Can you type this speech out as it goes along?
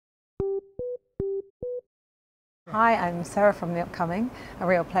Hi, I'm Sarah from The Upcoming. A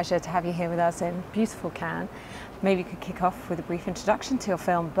real pleasure to have you here with us in beautiful Cannes. Maybe you could kick off with a brief introduction to your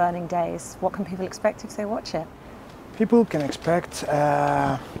film Burning Days. What can people expect if they watch it? People can expect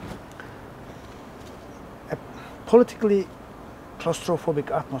a politically claustrophobic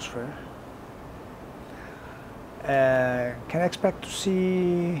atmosphere. Can expect to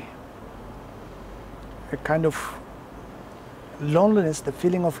see a kind of loneliness, the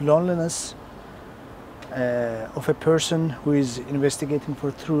feeling of loneliness of a person who is investigating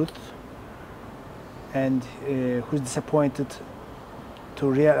for truth and who is disappointed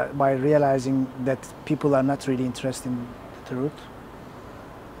by realizing that people are not really interested in the truth.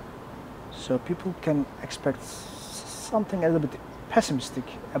 So people can expect something a little bit pessimistic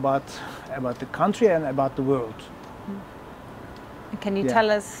about the country and about the world. Can you tell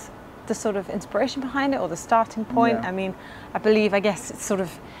us the sort of inspiration behind it or the starting point? I mean, I guess it's sort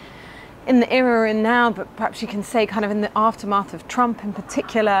of in the era we're in now, but perhaps you can say kind of in the aftermath of Trump in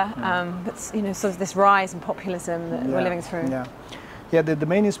particular, but sort of this rise in populism that we're living through. The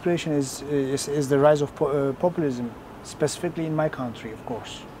main inspiration is the rise of populism, specifically in my country, of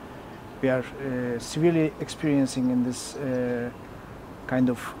course. We are severely experiencing in this kind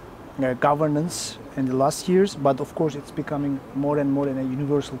of governance in the last years, but of course it's becoming more and more in a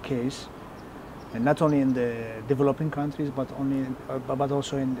universal case, and not only in the developing countries, but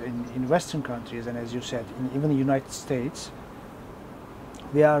also in Western countries, and as you said, even the United States.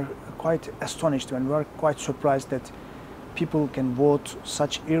 We are quite astonished and we are quite surprised that people can vote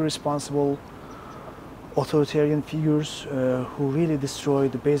such irresponsible authoritarian figures who really destroy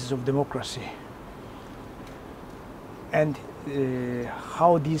the basis of democracy. And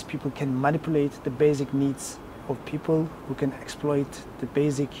how these people can manipulate the basic needs of people, who can exploit the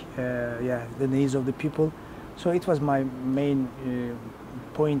basic the needs of the people. So it was my main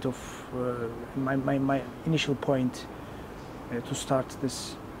point of my initial point to start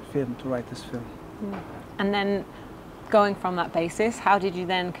this film, to write this film. And then going from that basis, how did you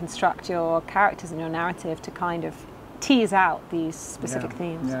then construct your characters and your narrative to kind of tease out these specific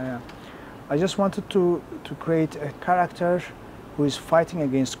themes? I just wanted to create a character who is fighting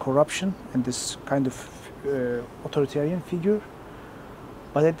against corruption and this kind of authoritarian figure,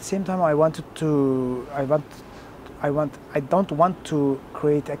 but at the same time I don't want to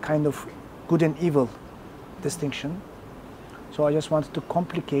create a kind of good and evil distinction. So I just wanted to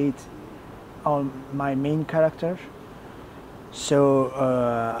complicate my main character. So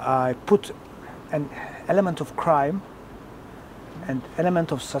I put an element of crime and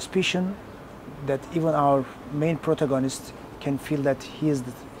element of suspicion that even our main protagonist can feel that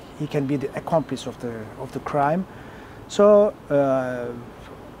he can be the accomplice of the crime. So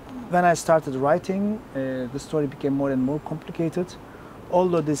when I started writing, the story became more and more complicated.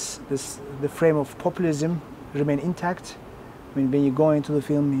 Although the frame of populism remained intact. I mean, when you go into the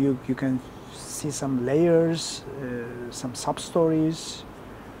film, you can see some layers, some sub-stories,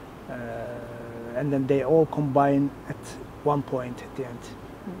 and then they all combine at one point at the end.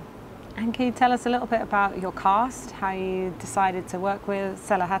 And can you tell us a little bit about your cast, how you decided to work with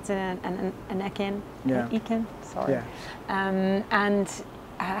Selahattin and Ekin? And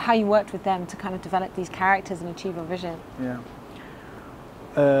how you worked with them to kind of develop these characters and achieve your vision?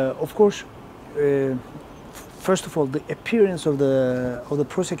 Of course, first of all, the appearance of the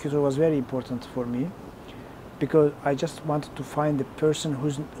prosecutor was very important for me, because I just wanted to find a person who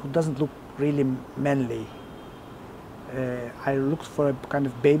doesn't look really manly. I looked for a kind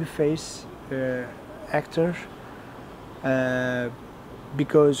of babyface actor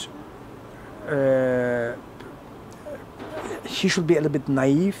because he should be a little bit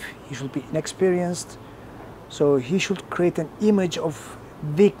naive, he should be inexperienced, so he should create an image of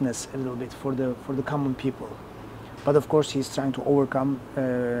weakness a little bit for the common people. But of course he's trying to overcome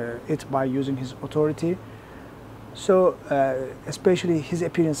it by using his authority. So especially his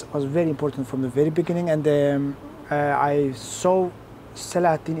appearance was very important from the very beginning, and I saw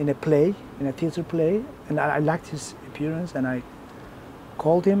Selahattin in a theater play, and I liked his appearance, and I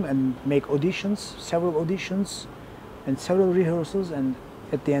called him and make several auditions and several rehearsals, and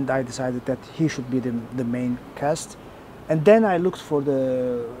at the end I decided that he should be the main cast. And then I looked for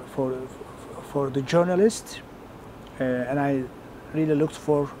the journalist, and I really looked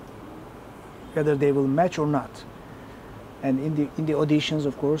for whether they will match or not. And in the auditions,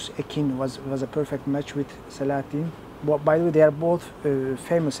 of course, Ekin was a perfect match with Selahattin. By the way, they are both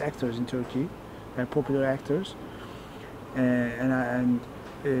famous actors in Turkey. They are popular actors, and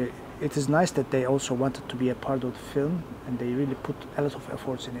it is nice that they also wanted to be a part of the film, and they really put a lot of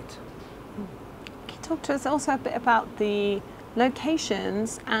efforts in it. Can you talk to us also a bit about the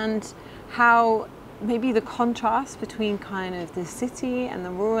locations and how maybe the contrast between kind of the city and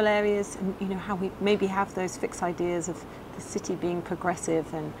the rural areas, and you know how we maybe have those fixed ideas of the city being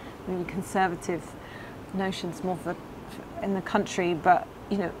progressive and maybe conservative notions more in the country, but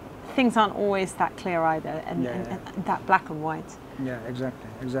you know things aren't always that clear either, and that black and white. Yeah, exactly.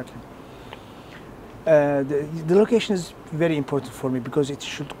 The location is very important for me because it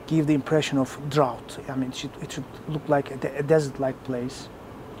should give the impression of drought. I mean, it should look like a desert-like place,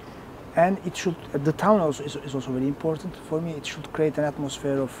 and it should. The town also is also very important for me. It should create an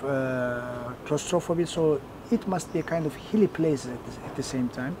atmosphere of claustrophobia. So it must be a kind of hilly place at the same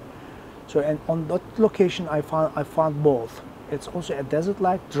time. So, and on that location, I found both. It's also a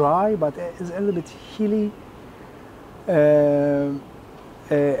desert-like, dry, but it's a little bit hilly. And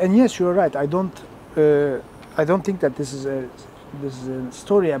yes, you're right. I don't think that this is a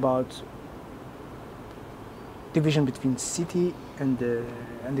story about division between city and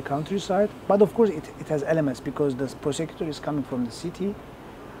the countryside. But of course, it has elements because the prosecutor is coming from the city.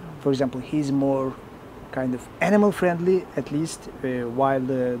 For example, he's more kind of animal friendly, at least, while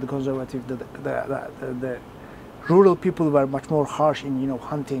the conservative, the rural people were much more harsh in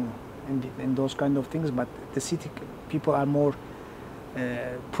hunting and those kind of things. But the city people are more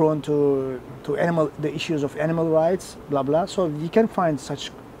prone to the issues of animal rights, blah blah. So you can find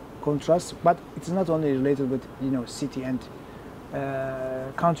such contrasts, but it's not only related with city and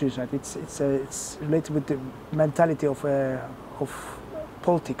countryside. It's related with the mentality of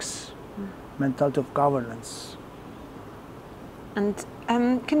politics, mentality of governance. And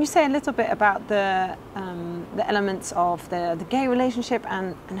can you say a little bit about the elements of the gay relationship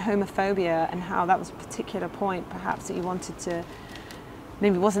and homophobia, and how that was a particular point perhaps that you wanted to,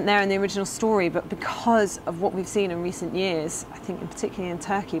 maybe wasn't there in the original story, but because of what we've seen in recent years, I think particularly in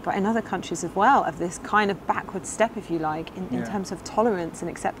Turkey, but in other countries as well, of this kind of backward step, if you like, in terms of tolerance and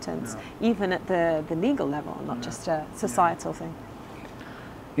acceptance, even at the legal level, not just a societal thing.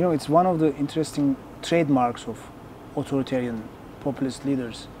 It's one of the interesting trademarks of authoritarian populist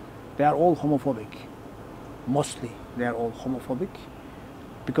leaders. They are all homophobic. Mostly they are all homophobic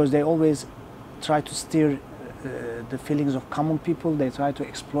because they always try to steer the feelings of common people. They try to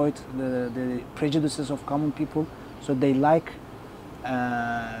exploit the prejudices of common people. So they like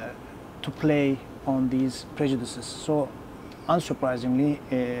to play on these prejudices. So unsurprisingly,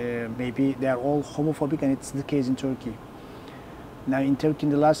 maybe they are all homophobic, and it's the case in Turkey. Now in Turkey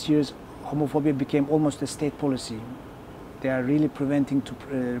in the last years, homophobia became almost a state policy. They are really preventing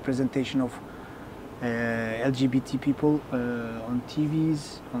representation of LGBT people on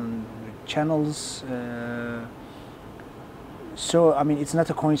TVs, on channels. So I mean, it's not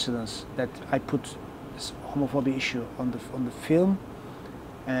a coincidence that I put this homophobia issue on the film.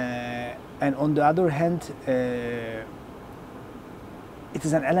 And on the other hand, it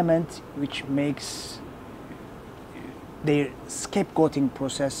is an element which makes their scapegoating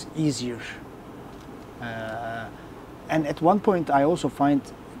process easier. And at one point, I also find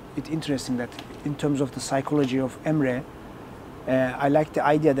it interesting that in terms of the psychology of Emre, I like the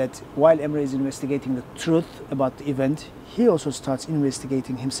idea that while Emre is investigating the truth about the event, he also starts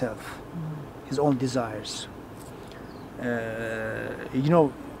investigating himself, his own desires.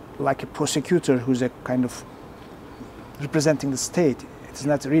 Like a prosecutor who's a kind of representing the state, it's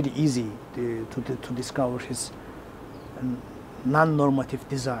not really easy to discover his non-normative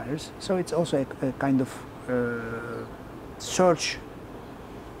desires. So it's also a kind of search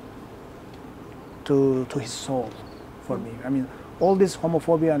to his soul for me. I mean, all this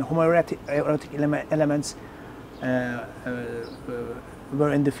homophobia and homoerotic elements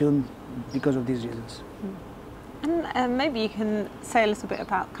were in the film because of these reasons. And maybe you can say a little bit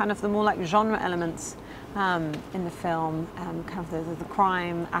about kind of the more like genre elements in the film, kind of the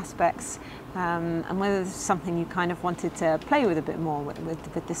crime aspects, and whether this is something you kind of wanted to play with a bit more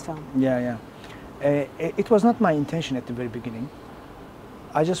with this film. Yeah. It was not my intention at the very beginning.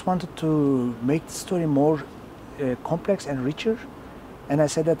 I just wanted to make the story more complex and richer, and I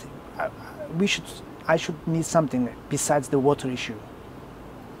said that I should need something besides the water issue,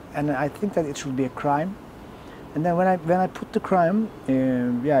 and I think that it should be a crime. And then when I put the crime,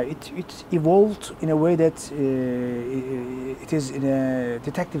 it evolved in a way that it is in a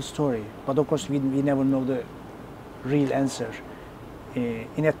detective story. But of course, we never know the real answer.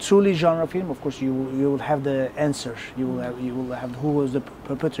 In a truly genre film, of course, you will have the answer. You will have who was the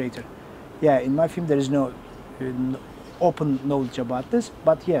perpetrator. Yeah, in my film there is no open knowledge about this.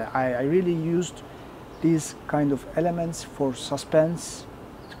 But yeah, I really used these kind of elements for suspense,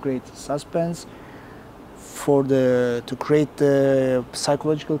 to create suspense, to create the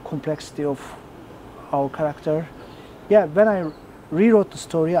psychological complexity of our character. Yeah, when I rewrote the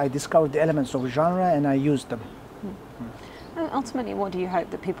story, I discovered the elements of genre and I used them. And ultimately, what do you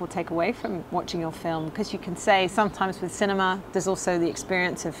hope that people take away from watching your film? Because you can say sometimes with cinema, there's also the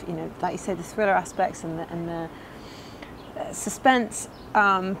experience of, you know, like you say, the thriller aspects and the suspense,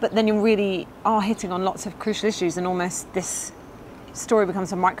 but then you really are hitting on lots of crucial issues, and almost this story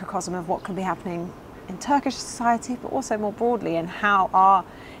becomes a microcosm of what could be happening in Turkish society, but also more broadly, and how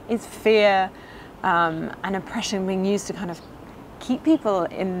is fear and oppression being used to kind of keep people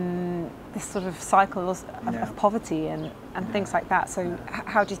in this sort of cycle of poverty and things like that. So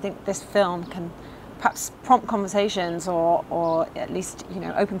how do you think this film can perhaps prompt conversations or at least, you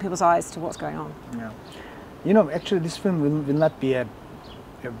know, open people's eyes to what's going on? Yeah. You know, actually this film will not be a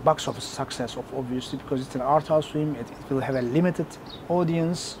box office success, obviously, because it's an art house film. It will have a limited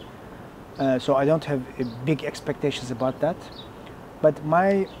audience, so I don't have big expectations about that. But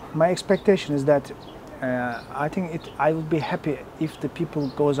my expectation is that I think I will be happy if the people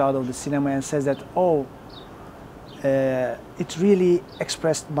goes out of the cinema and says that, oh, it really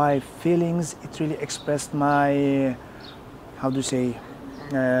expressed my feelings. It really expressed my, how do you say,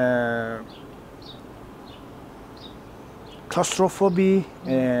 claustrophobia,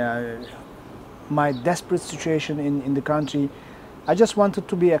 my desperate situation in the country. I just wanted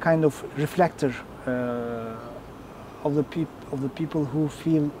to be a kind of reflector of the people who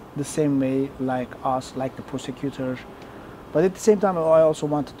feel the same way like us, like the prosecutor. But at the same time, I also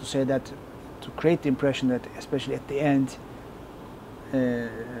wanted to say that, to create the impression that, especially at the end,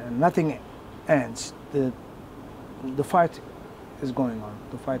 nothing ends. The fight is going on.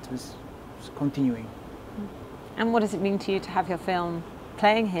 The fight is continuing. And what does it mean to you to have your film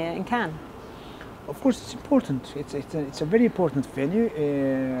playing here in Cannes? Of course, it's important. It's a very important venue.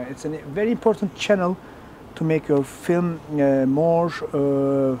 It's a very important channel to make your film more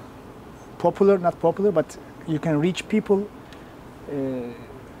popular, not popular, but you can reach people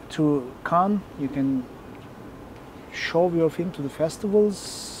to Cannes. You can show your film to the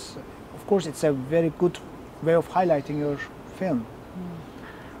festivals. Of course, it's a very good way of highlighting your film.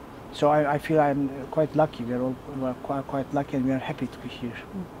 So I feel I'm quite lucky. We're quite lucky, and we are happy to be here.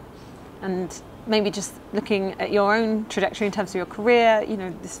 And maybe just looking at your own trajectory in terms of your career, you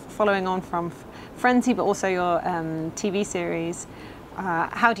know, this following on from Frenzy, but also your TV series.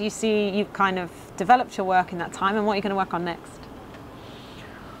 How do you see you've kind of developed your work in that time, and what are you going to work on next?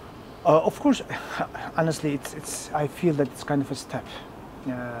 Of course, honestly, I feel that it's kind of a step.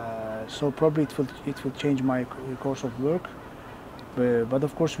 So probably it will change my course of work. But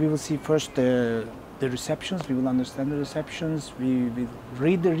of course, we will see first the receptions. We will understand the receptions. We will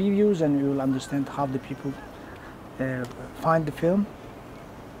read the reviews, and we will understand how the people find the film.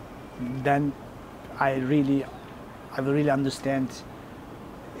 Then I will really understand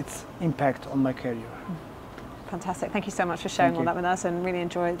its impact on my career. Fantastic. Thank you so much for sharing all that with us, and really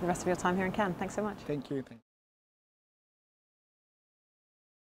enjoy the rest of your time here in Cannes. Thanks so much. Thank you.